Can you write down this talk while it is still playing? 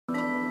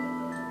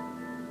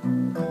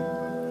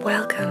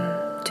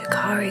Welcome to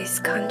Kari's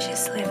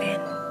Conscious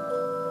Living.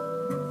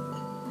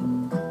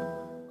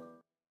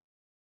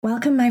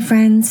 Welcome, my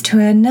friends, to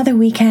another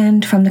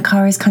weekend from the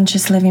Kari's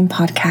Conscious Living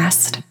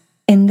podcast.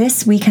 In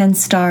this weekend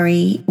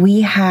story,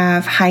 we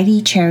have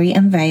Heidi, Cherry,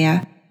 and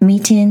Vaya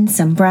meeting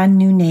some brand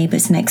new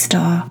neighbours next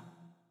door.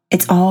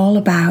 It's all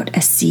about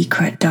a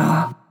secret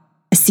door.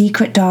 A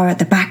secret door at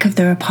the back of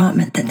their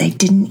apartment that they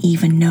didn't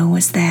even know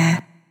was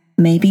there.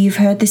 Maybe you've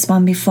heard this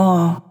one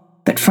before,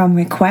 but from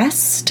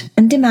request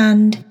and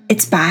demand,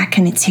 it's back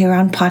and it's here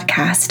on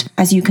podcast,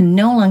 as you can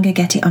no longer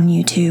get it on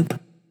YouTube.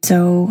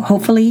 So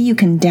hopefully you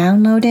can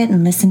download it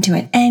and listen to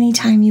it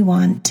anytime you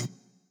want.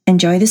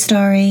 Enjoy the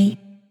story.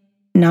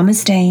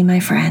 Namaste, my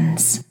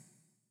friends.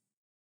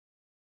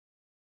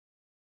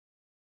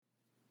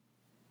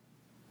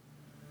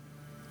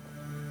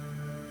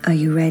 Are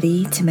you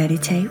ready to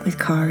meditate with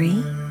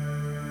Kari?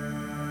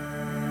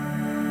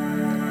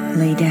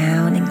 Lay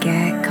down and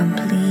get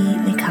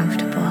completely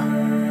comfortable.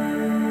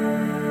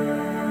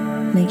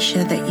 Make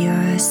sure that you're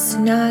as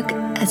snug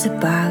as a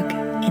bug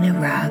in a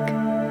rug.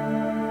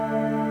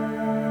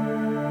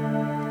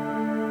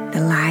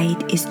 The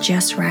light is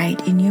just right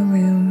in your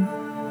room.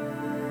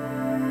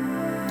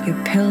 Your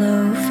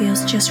pillow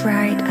feels just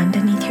right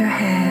underneath your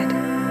head.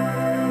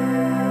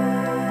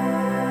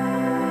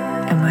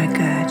 And we're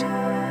good.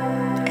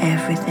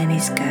 Everything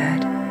is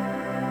good.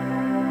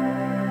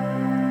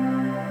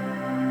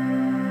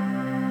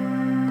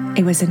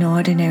 It was an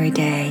ordinary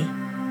day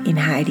in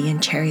Heidi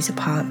and Cherry's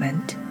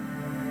apartment.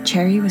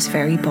 Cherry was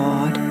very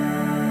bored,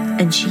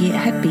 and she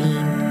had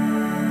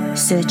been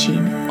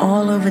searching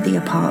all over the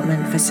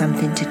apartment for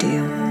something to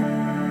do.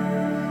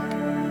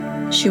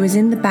 She was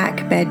in the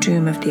back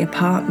bedroom of the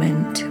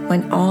apartment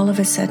when all of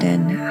a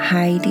sudden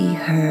Heidi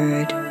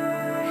heard,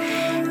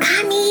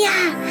 Come here,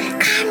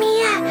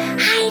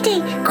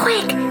 Heidi,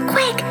 quick,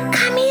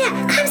 come here,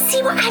 come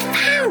see what I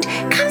found,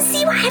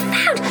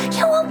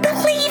 you won't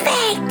believe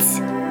it.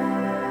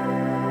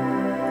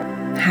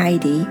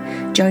 Heidi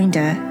joined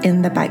her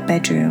in the back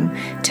bedroom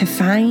to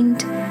find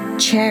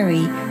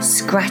Cherry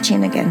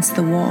scratching against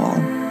the wall.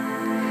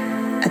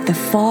 At the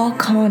far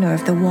corner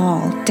of the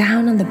wall,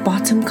 down on the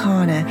bottom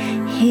corner,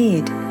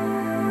 hid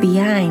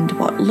behind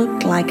what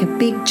looked like a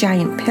big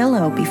giant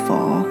pillow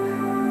before,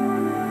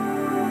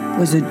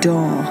 was a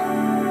door.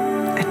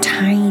 A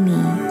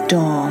tiny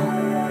door.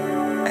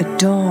 A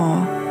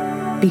door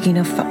big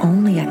enough for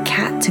only a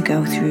cat to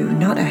go through,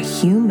 not a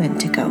human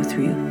to go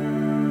through.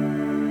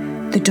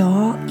 The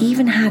door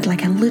even had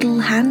like a little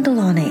handle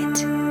on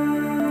it.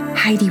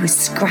 Heidi was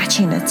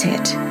scratching at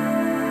it.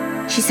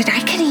 She said, I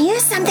can hear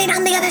something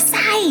on the other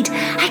side.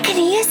 I can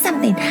hear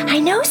something. I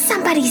know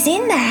somebody's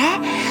in there.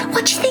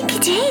 What do you think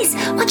it is?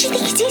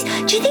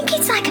 Do you think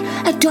it's like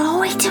a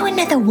doorway to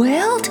another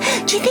world?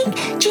 Do you think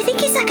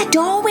it's like a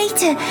doorway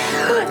to,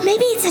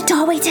 maybe it's a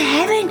doorway to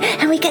heaven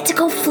and we get to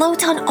go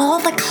float on all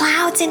the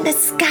clouds in the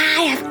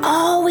sky? I've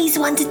always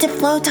wanted to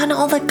float on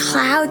all the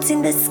clouds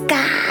in the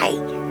sky.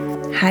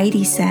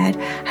 Heidi said,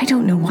 I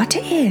don't know what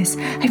it is.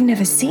 I've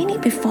never seen it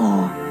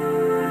before.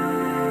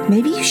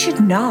 Maybe you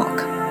should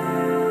knock.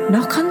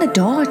 Knock on the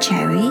door,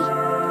 Cherry.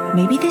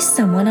 Maybe there's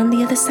someone on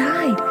the other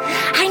side.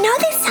 I know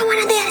there's someone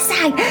on the other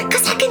side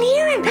because I can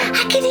hear him.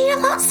 I can hear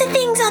lots of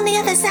things on the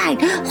other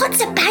side.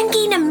 Lots of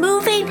banging and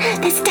moving.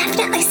 There's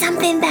definitely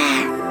something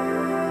there.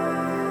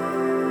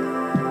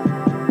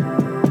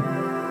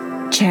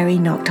 Cherry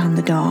knocked on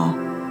the door.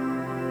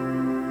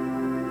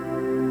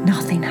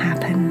 Nothing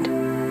happened.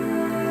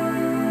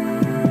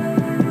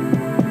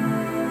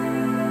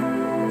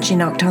 She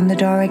knocked on the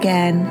door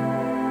again,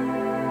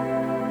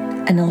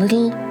 and a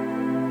little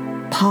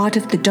part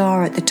of the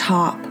door at the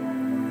top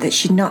that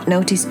she'd not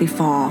noticed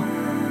before,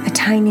 a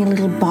tiny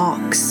little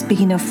box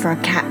big enough for a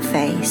cat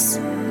face,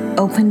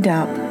 opened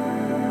up,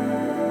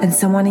 and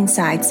someone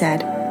inside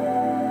said,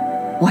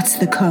 What's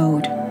the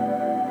code?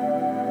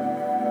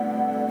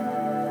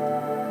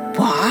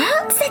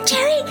 What? Said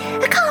Cherry?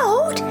 A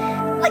code?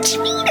 What do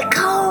you mean a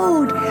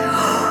code?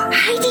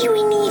 Heidi,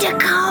 we need a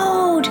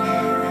code.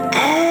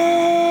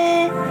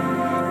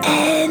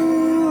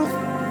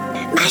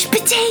 Mashed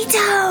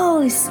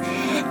potatoes.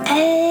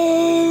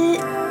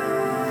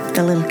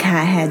 The little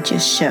cat head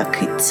just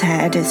shook its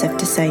head as if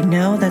to say,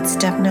 no, that's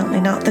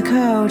definitely not the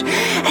code.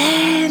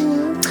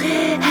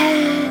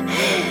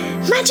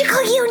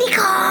 Magical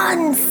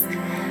unicorns.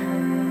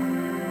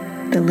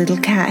 The little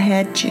cat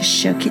head just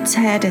shook its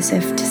head as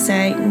if to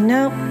say,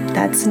 nope,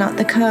 that's not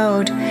the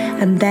code.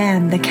 And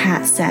then the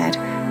cat said,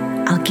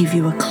 I'll give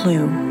you a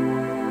clue.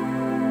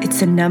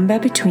 It's a number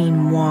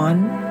between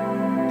 1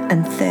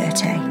 and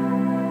 30.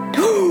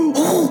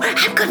 Oh,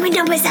 I'm good with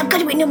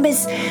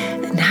numbers.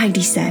 And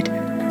Heidi said,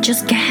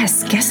 just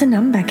guess a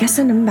number.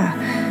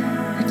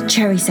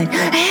 Cherry said,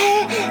 10,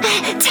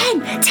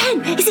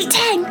 is it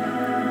 10?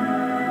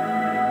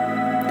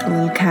 The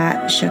little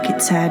cat shook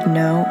its head,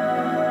 no.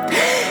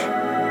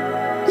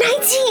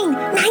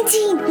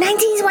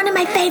 19 is one of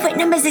my favourite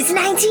numbers. It's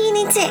 19,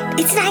 isn't it?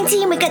 It's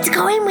 19, we get to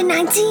go in with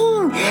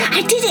 19.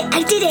 I did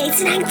it,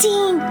 it's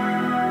 19.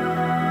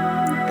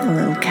 The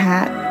little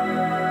cat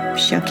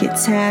shook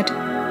its head.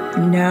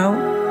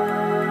 No.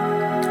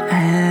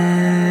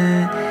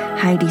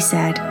 Heidi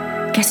said,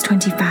 guess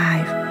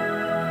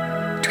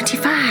 25.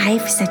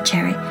 25, said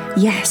Cherry.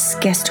 Yes,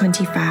 guess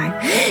 25.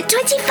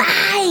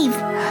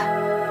 25!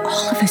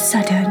 All of a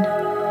sudden,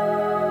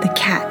 the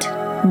cat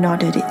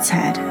nodded its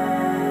head.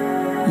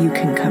 You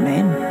can come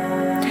in.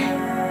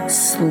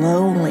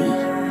 Slowly,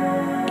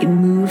 it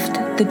moved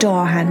the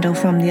door handle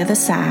from the other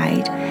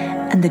side,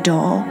 and the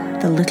door,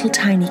 the little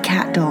tiny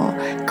cat door,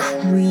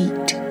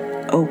 creaked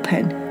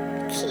open.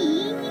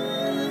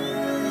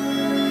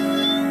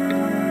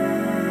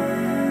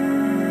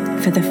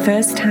 For the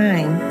first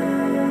time,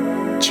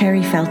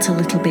 Cherry felt a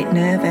little bit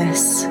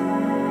nervous.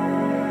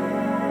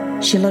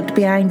 She looked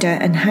behind her,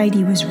 and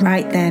Heidi was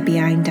right there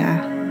behind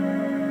her.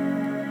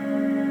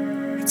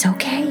 It's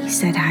okay,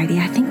 said Heidi.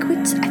 I think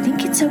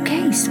it's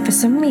okay. For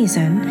some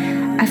reason,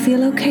 I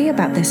feel okay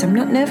about this. I'm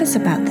not nervous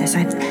about this.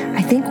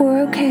 I think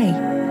we're okay.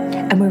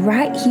 And we're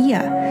right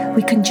here.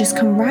 We can just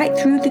come right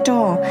through the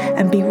door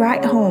and be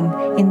right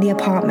home in the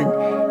apartment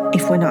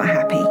if we're not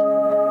happy.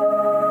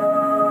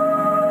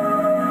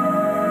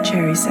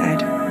 Cherry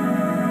said,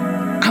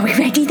 Are we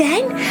ready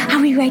then?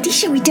 Are we ready?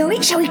 Shall we do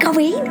it? Shall we go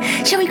in?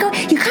 Shall we go?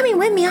 You're coming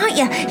with me, aren't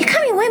you? You're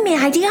coming with me,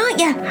 Heidi, aren't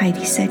you?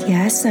 Heidi said,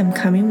 yes, I'm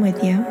coming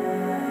with you.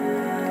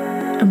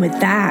 And with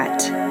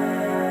that,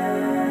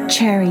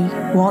 Cherry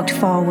walked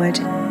forward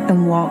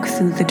and walked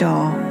through the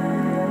door.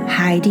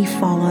 Heidi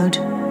followed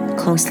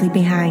closely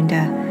behind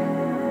her.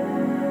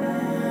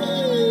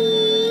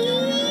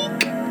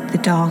 The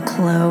door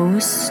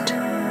closed.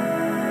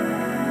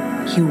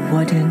 You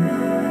wouldn't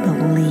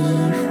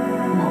believe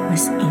what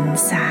was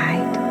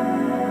inside.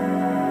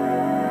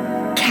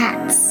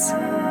 Cats.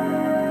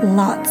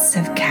 Lots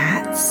of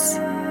cats.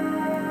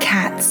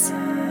 Cats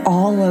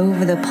all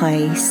over the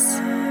place.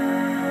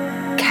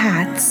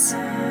 Cats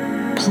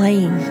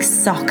playing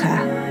soccer.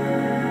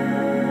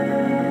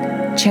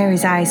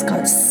 Cherry's eyes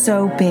got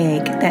so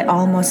big they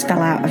almost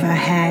fell out of her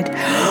head.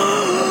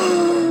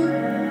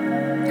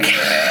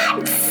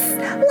 Cats!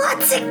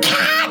 Lots of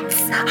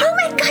cats! Oh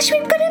my gosh,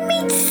 we're going to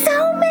meet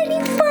so many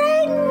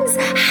friends!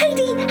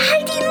 Heidi,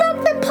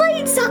 look, they're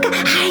playing soccer.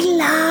 I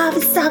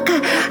love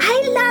soccer.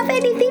 I love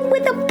anything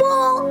with a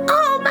ball.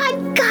 Oh my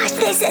gosh,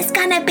 this is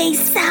going to be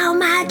so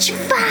much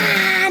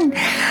fun!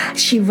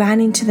 She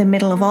ran into the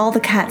middle of all the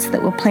cats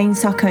that were playing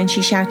soccer and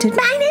she shouted,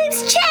 My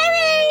name's Cherry!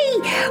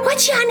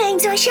 What's your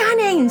names? What's your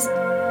names?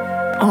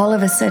 All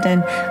of a sudden,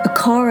 a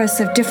chorus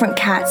of different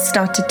cats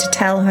started to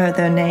tell her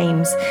their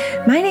names.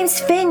 My name's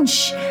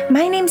Finch.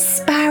 My name's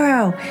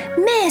Sparrow.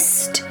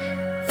 Mist.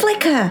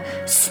 Flicker.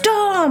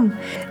 Storm.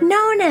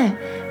 Nona.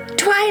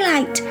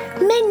 Twilight.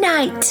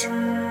 Midnight.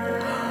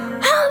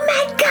 Oh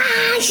my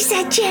gosh,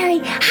 said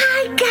Cherry.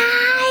 Hi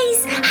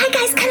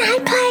guys, can I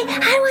play?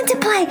 I want to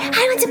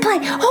play.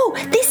 Oh,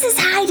 this is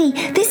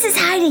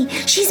Heidi.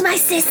 She's my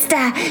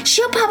sister.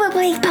 She'll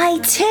probably play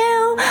too.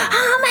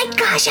 Oh my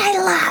gosh, I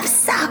love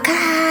soccer.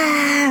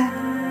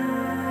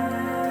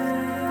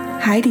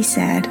 Heidi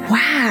said,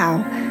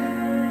 wow,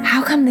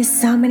 how come there's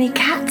so many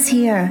cats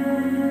here?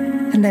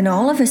 And then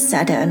all of a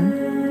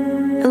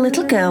sudden, a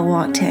little girl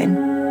walked in.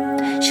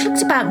 She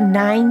looked about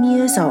 9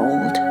 years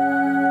old.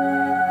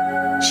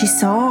 She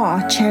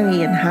saw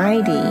Cherry and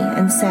Heidi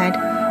and said,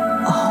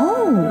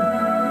 oh,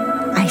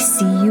 I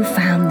see you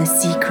found the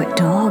secret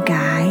door,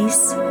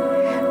 guys.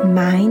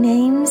 My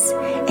name's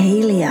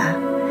Alia,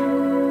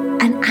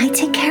 and I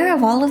take care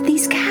of all of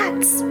these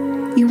cats.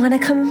 You want to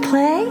come and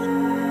play?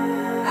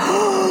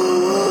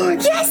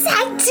 Yes,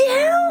 I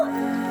do.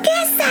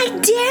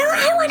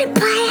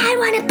 I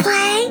want to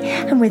play.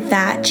 And with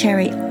that,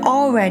 Cherry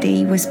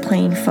already was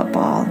playing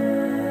football.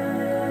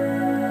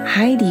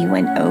 Heidi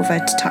went over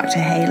to talk to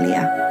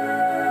Alia.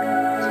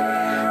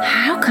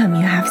 How come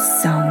you have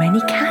so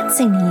many cats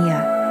in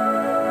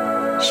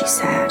here? She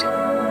said.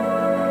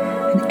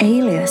 And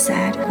Alia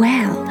said,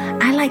 well,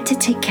 I like to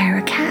take care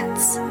of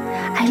cats.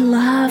 I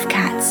love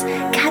cats.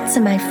 Cats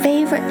are my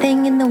favorite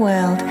thing in the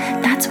world.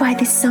 That's why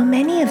there's so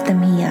many of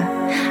them here.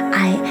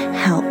 I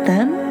help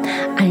them.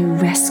 I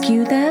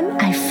rescue them.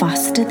 I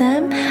foster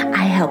them.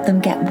 I help them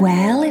get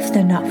well if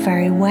they're not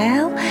very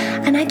well.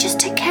 And I just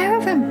take care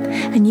of them.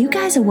 And you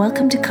guys are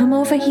welcome to come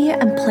over here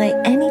and play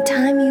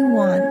anytime you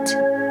want.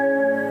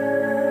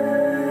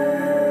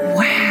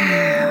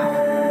 Wow.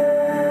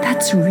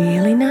 That's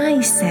really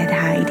nice, said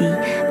Heidi.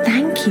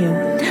 Thank you.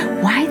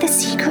 Why the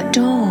secret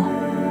door?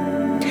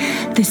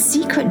 The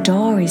secret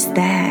door is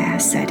there,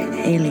 said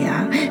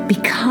Alia,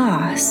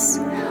 because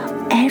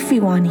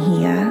everyone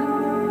here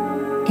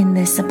in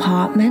this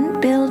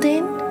apartment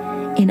building,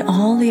 in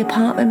all the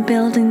apartment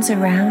buildings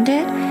around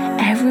it,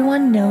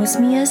 everyone knows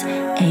me as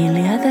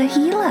Alia the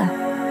Healer.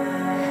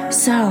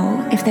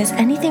 So, if there's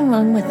anything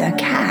wrong with their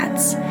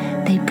cats,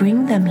 they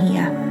bring them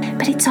here.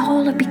 But it's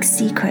all a big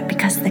secret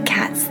because the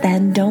cats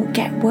then don't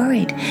get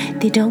worried.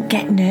 They don't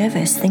get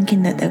nervous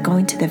thinking that they're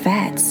going to the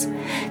vets.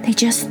 They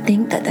just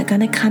think that they're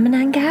going to come and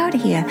hang out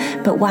here.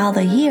 But while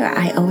they're here,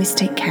 I always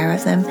take care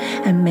of them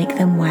and make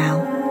them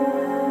well.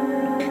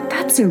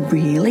 That's a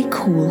really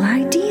cool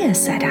idea,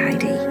 said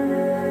Heidi.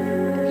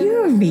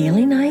 a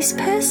really nice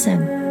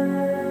person."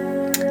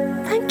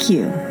 "Thank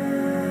you,"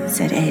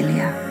 said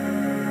Alia.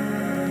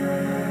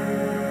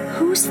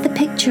 "Who's the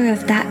picture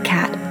of that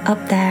cat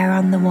up there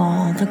on the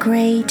wall, the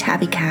grey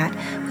tabby cat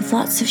with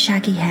lots of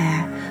shaggy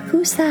hair?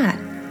 Who's that?"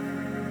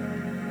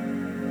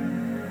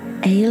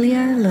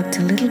 Alia looked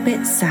a little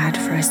bit sad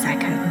for a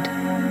second.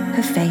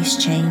 Her face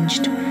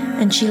changed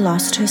and she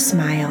lost her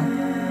smile.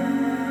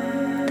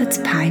 "That's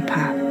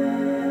Piper.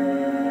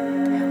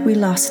 We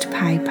lost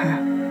Piper.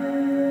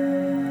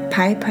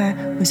 Piper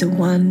was a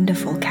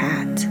wonderful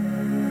cat."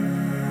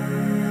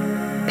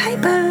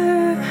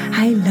 "Piper,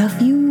 I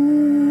love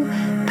you.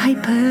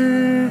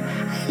 Piper,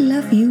 I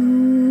love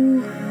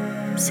you,"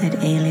 said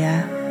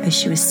Alia as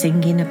she was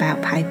singing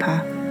about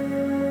Piper.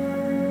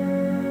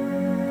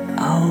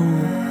 "Oh,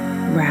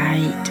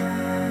 right,"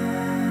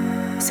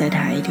 said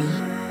Heidi.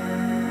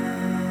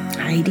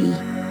 Heidi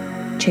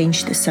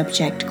changed the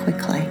subject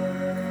quickly.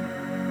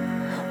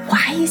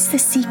 "Why is the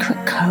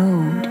secret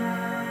code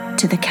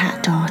to the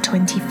cat door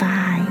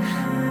 25?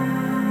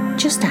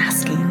 Just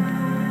asking."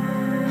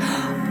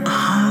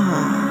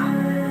 "Ah,"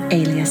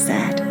 Alia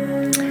said.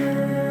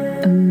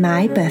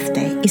 "My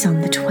birthday is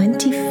on the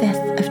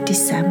 25th of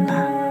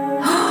December."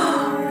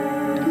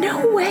 "No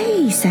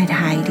way," said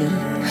Heidi.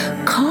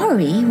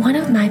 "Corey, one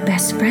of my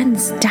best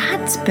friend's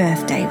dad's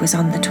birthday was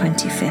on the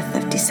 25th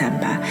of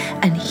December,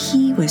 and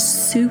he was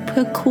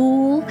super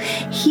cool.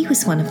 He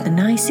was one of the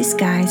nicest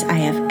guys I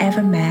have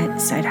ever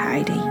met," said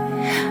Heidi.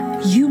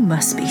 "You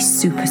must be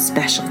super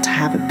special to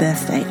have a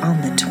birthday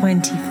on the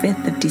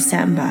 25th of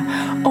December.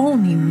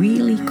 Only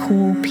really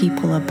cool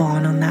people are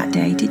born on that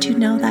day. Did you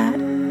know that?"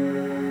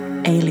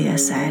 Alia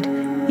said,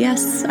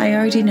 "Yes, I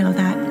already know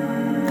that.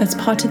 That's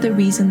part of the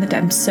reason that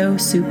I'm so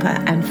super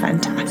and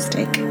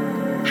fantastic."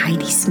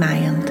 Heidi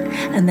smiled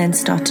and then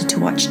started to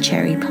watch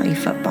Cherry play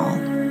football.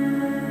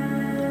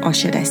 Or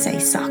should I say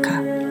soccer?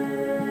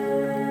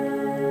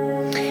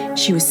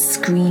 She was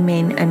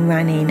screaming and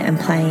running and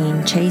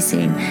playing,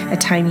 chasing a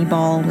tiny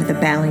ball with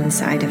a bell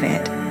inside of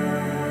it.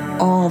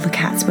 All the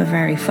cats were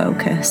very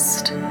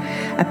focused.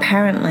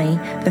 Apparently,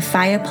 the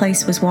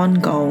fireplace was one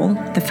goal.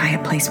 The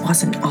fireplace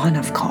wasn't on,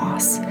 of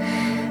course.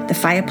 The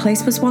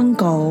fireplace was one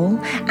goal,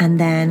 and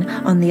then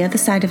on the other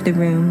side of the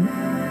room,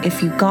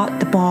 if you got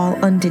the ball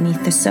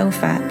underneath the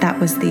sofa, that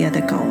was the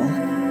other goal.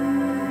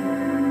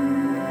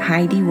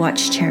 Heidi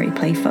watched Cherry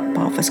play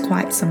football for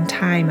quite some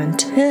time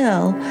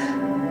until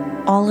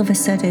all of a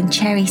sudden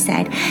Cherry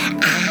said,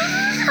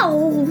 "Ow!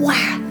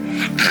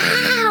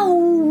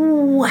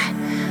 Ow!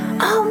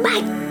 Oh my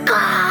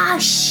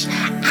gosh!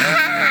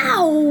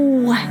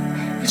 Ow!"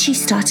 And she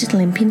started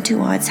limping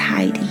towards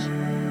Heidi.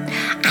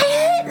 "I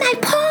hurt my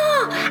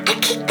paw! I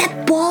kicked the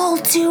ball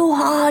too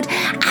hard!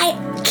 I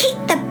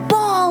kicked the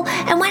ball,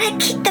 and when I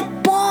kicked the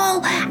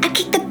ball,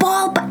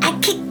 but I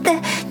kicked the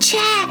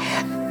chair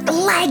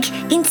leg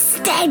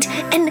instead,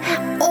 and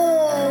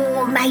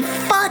oh, my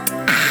foot!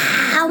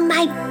 Ow,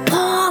 my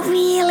paw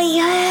really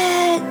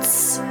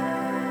hurts!"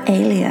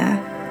 Alia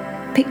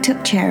picked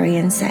up Cherry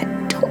and said,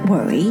 "Don't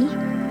worry.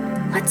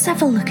 Let's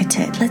have a look at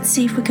it. Let's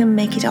see if we can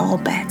make it all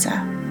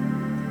better."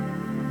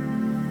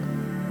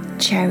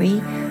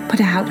 Cherry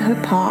put out her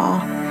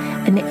paw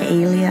and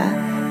Alia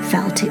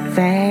felt it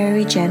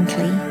very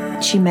gently.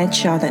 She made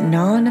sure that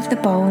none of the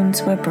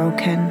bones were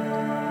broken.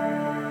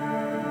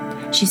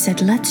 She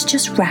said, "Let's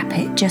just wrap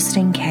it just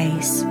in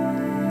case."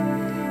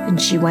 And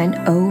she went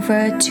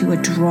over to a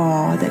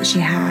drawer that she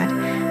had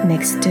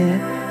next to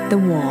the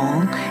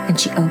wall, and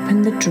she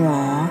opened the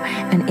drawer,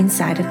 and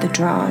inside of the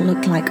drawer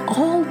looked like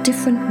all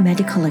different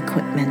medical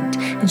equipment,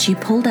 and she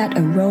pulled out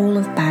a roll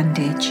of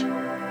bandage.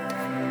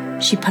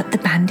 She put the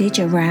bandage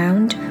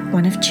around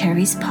one of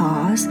Cherry's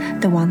paws,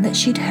 the one that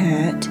she'd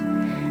hurt,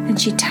 and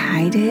she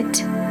tied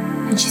it,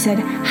 and she said,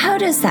 "How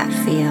does that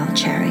feel,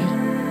 Cherry?"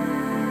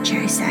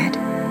 Cherry said,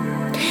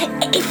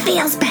 "It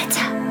feels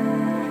better.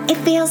 It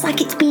feels like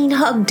it's being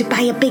hugged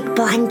by a big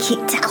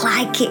blanket. I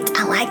like it.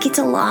 I like it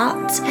a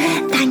lot.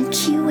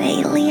 Thank you,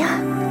 Alia."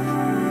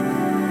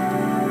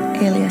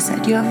 Alia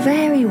said, "You're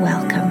very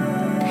welcome.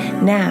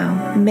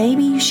 Now,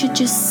 maybe you should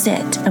just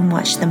sit and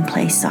watch them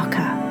play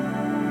soccer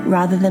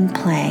rather than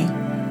play,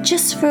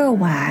 just for a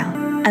while.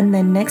 And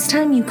then next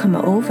time you come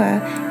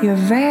over, you're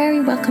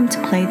very welcome to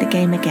play the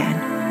game again."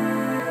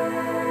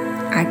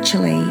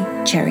 "Actually,"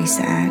 Cherry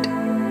said,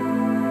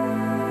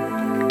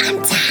 "I'm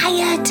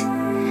tired.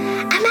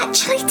 I'm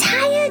actually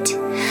tired.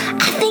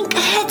 I think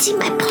hurting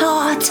my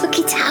paw took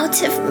it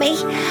out of me.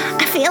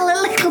 I feel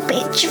a little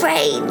bit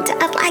drained.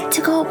 I'd like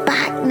to go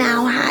back now,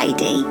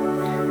 Heidi."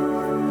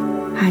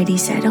 Heidi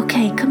said,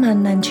 "Okay, come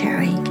on then,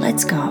 Cherry.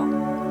 Let's go."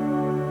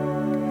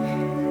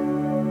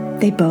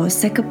 They both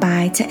said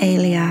goodbye to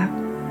Alia,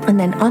 and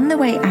then on the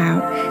way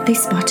out, they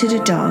spotted a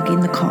dog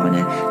in the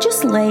corner,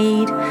 just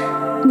laid,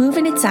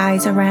 moving its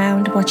eyes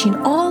around, watching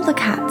all the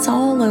cats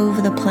all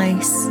over the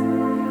place.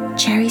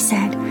 Cherry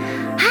said,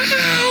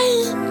 "Hi!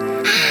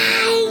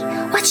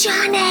 Hi! What's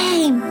your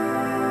name?"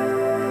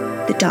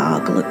 The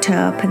dog looked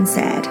up and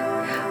said,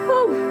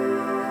 "Oh,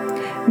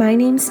 my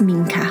name's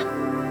Minka."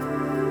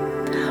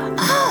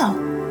 "Oh,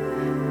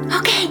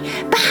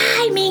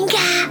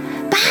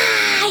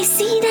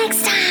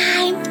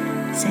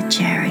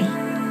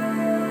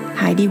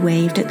 Heidi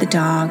waved at the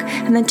dog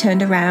and then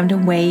turned around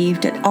and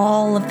waved at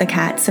all of the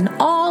cats, and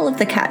all of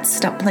the cats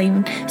stopped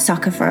playing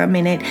soccer for a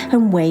minute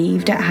and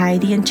waved at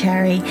Heidi and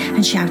Cherry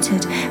and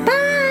shouted,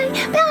 "Bye,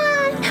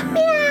 bye,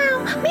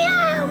 meow,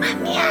 meow,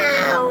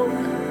 meow."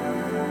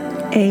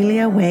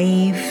 Alia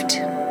waved,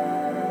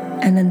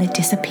 and then they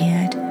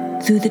disappeared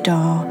through the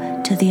door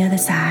to the other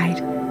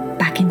side,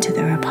 back into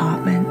their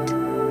apartment.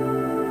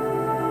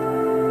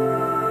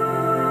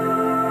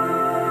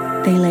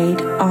 They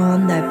laid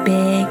on their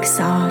big,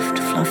 soft,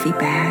 fluffy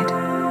bed,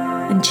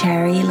 and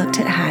Cherry looked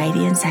at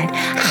Heidi and said,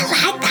 "I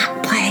like that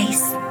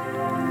place.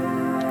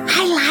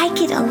 I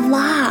like it a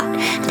lot.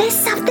 There's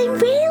something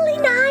really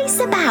nice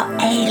about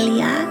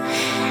Alia."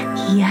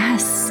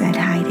 "Yes," said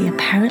Heidi.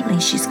 "Apparently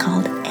she's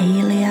called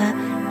Alia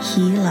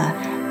Healer.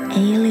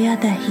 Alia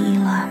the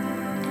Healer.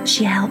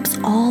 She helps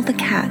all the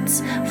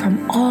cats from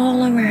all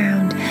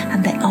around,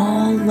 and they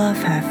all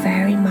love her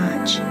very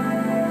much."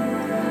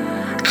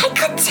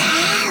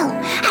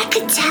 I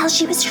could tell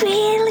she was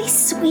really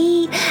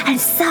sweet and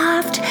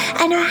soft,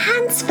 and her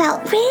hands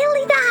felt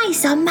really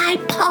nice on my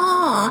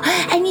paw,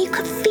 and you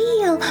could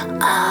feel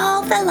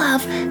all the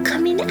love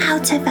coming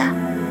out of her.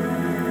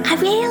 I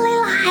really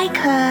like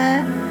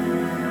her.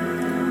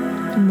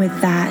 And with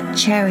that,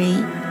 Cherry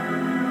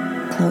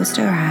closed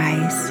her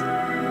eyes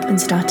and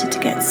started to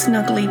get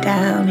snuggly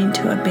down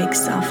into a big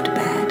soft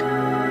bed.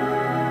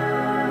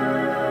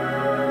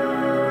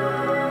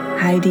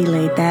 Heidi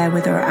laid there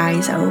with her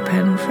eyes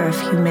open for a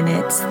few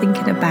minutes,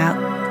 thinking about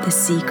the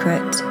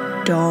secret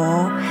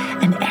door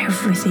and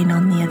everything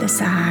on the other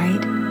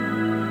side.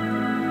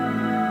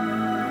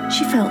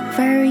 She felt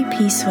very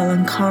peaceful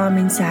and calm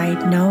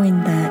inside,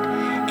 knowing that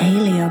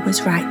Alia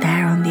was right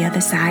there on the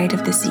other side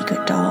of the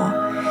secret door,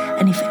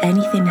 and if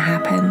anything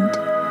happened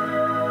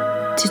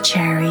to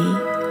Cherry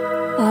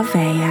or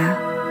Vaya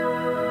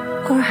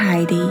or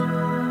Heidi,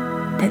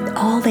 that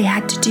all they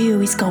had to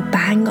do is go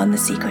bang on the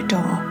secret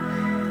door,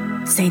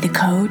 say the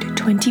code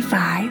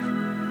 25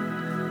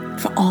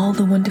 for all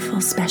the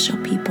wonderful special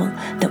people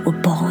that were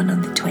born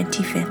on the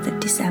 25th of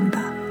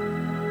December,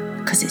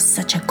 because it's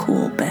such a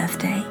cool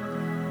birthday,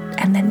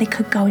 and then they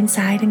could go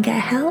inside and get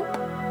help.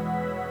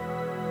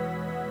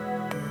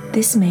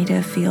 This made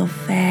her feel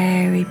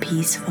very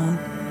peaceful.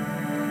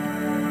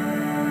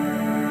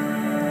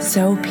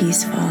 So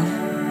peaceful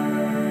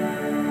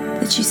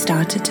that she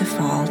started to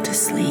fall to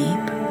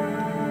sleep.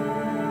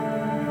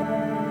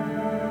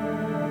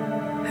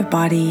 Her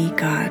body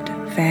got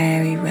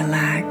very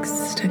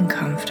relaxed and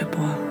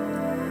comfortable.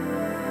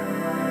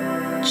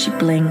 She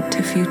blinked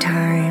a few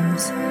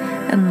times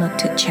and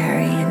looked at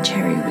Cherry, and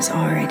Cherry was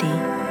already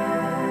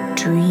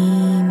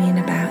dreaming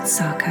about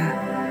soccer.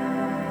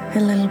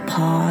 Her little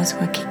paws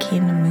were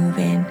kicking and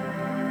moving.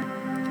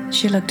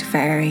 She looked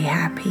very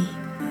happy.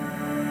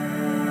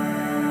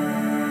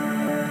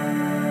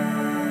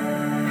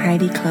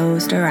 Heidi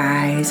closed her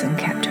eyes and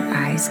kept her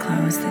eyes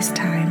closed this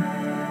time.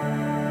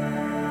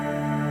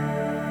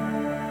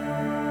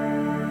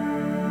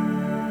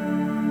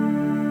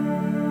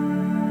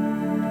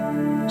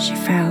 She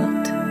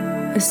felt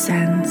a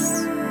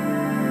sense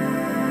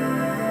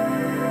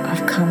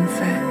of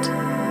comfort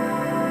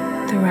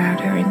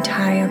throughout her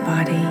entire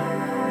body.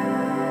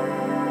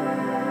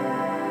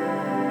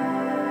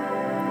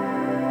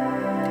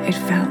 It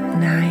felt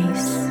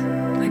nice,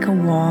 like a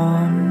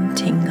warm,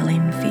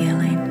 tingling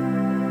feeling.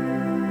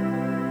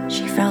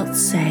 She felt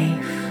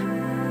safe.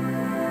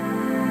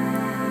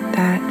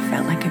 That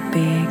felt like a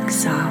big,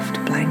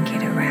 soft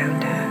blanket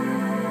around her.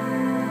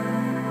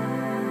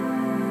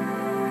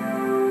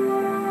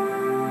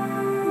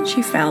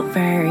 She felt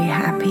very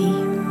happy.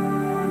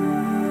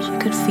 She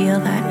could feel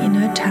that in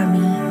her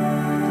tummy,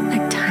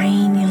 like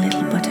tiny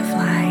little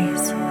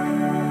butterflies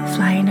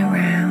flying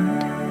around.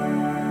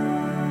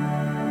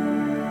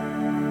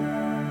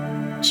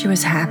 She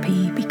was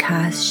happy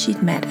because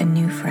she'd met a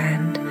new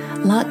friend.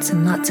 Lots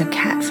and lots of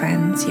cat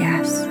friends,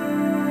 yes.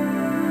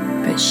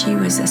 But she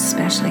was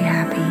especially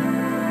happy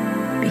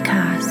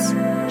because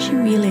she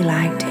really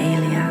liked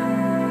Alia.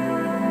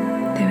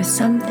 There was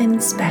something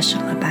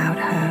special about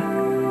her.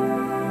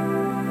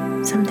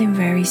 Something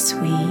very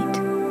sweet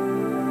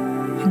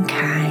and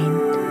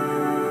kind.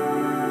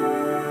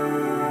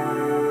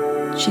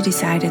 She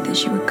decided that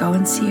she would go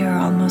and see her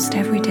almost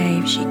every day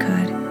if she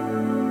could.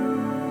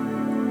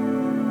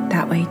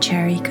 That way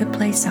Cherry could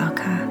play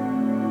soccer,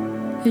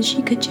 and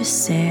she could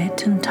just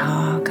sit and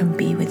talk and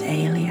be with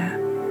Alia.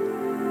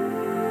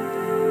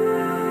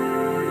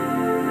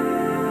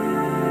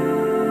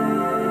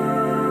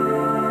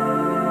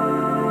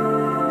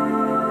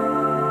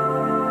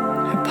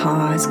 Her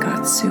paws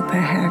got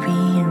super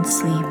heavy and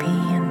sleepy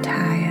and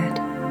tired.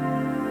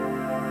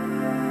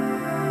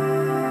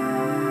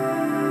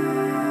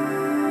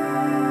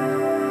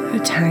 Her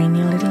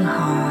tiny little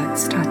heart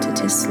started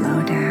to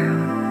slow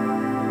down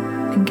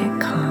and get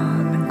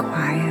calm and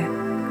quiet.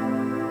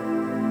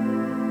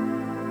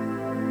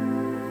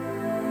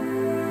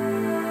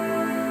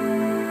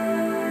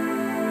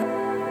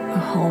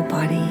 Her whole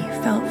body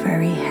felt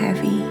very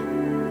heavy.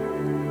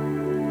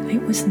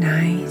 It was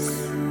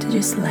nice to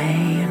just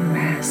lay and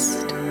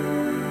rest.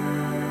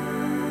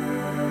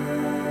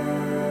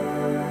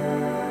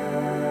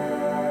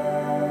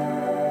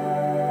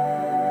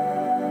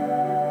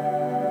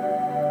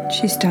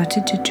 She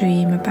started to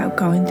dream about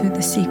going through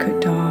the secret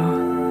door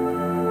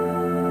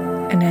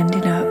and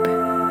ending up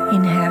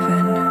in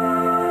heaven,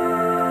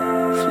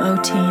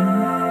 floating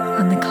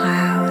on the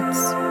clouds,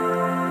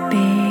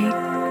 big,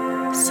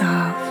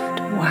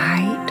 soft,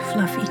 white,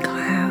 fluffy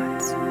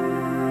clouds.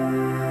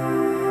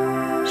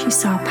 She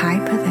saw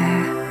Piper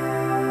there.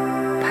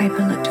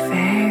 Piper looked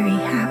very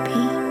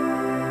happy.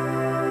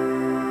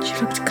 She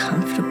looked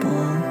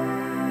comfortable,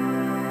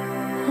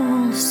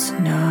 all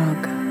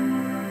snug,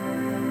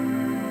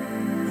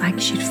 like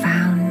she'd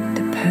found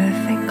the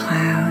perfect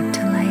cloud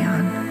to lay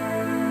on.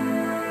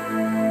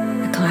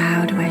 A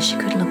cloud where she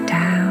could look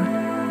down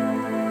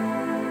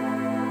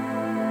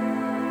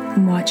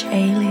and watch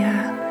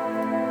Alia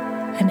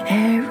and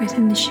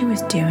everything that she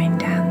was doing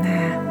down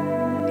there.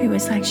 It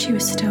was like she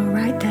was still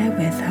right there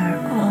with her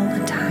all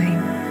the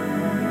time.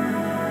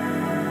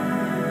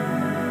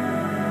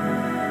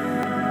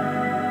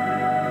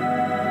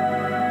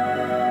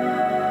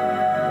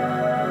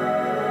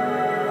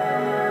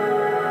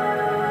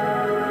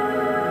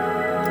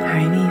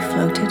 Heidi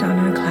floated on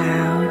her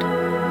cloud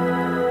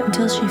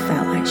until she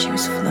felt like she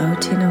was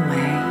floating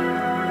away.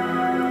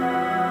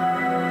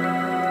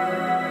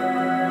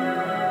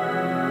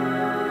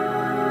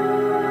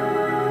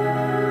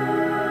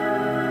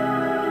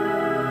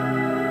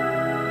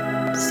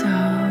 So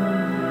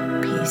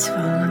peaceful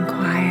and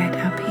quiet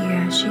up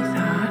here, she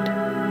thought,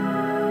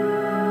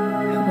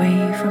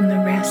 away from the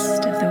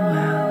rest of the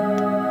world.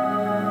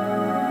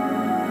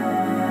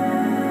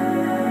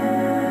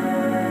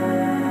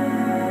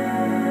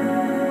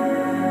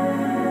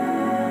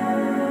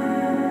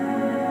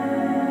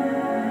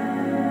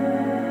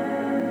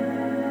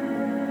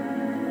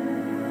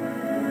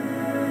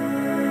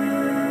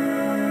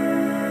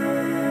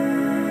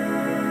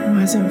 It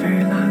wasn't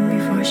very long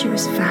before she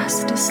was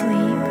fast asleep,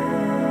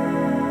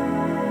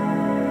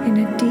 in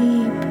a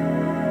deep,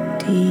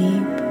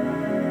 deep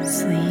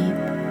sleep.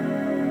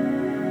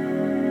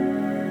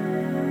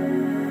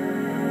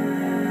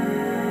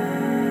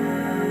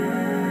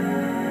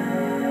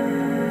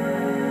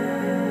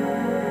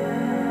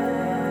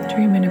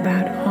 Dreaming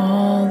about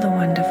all the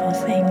wonderful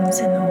things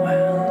in the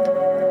world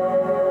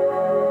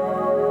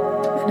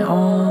and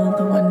all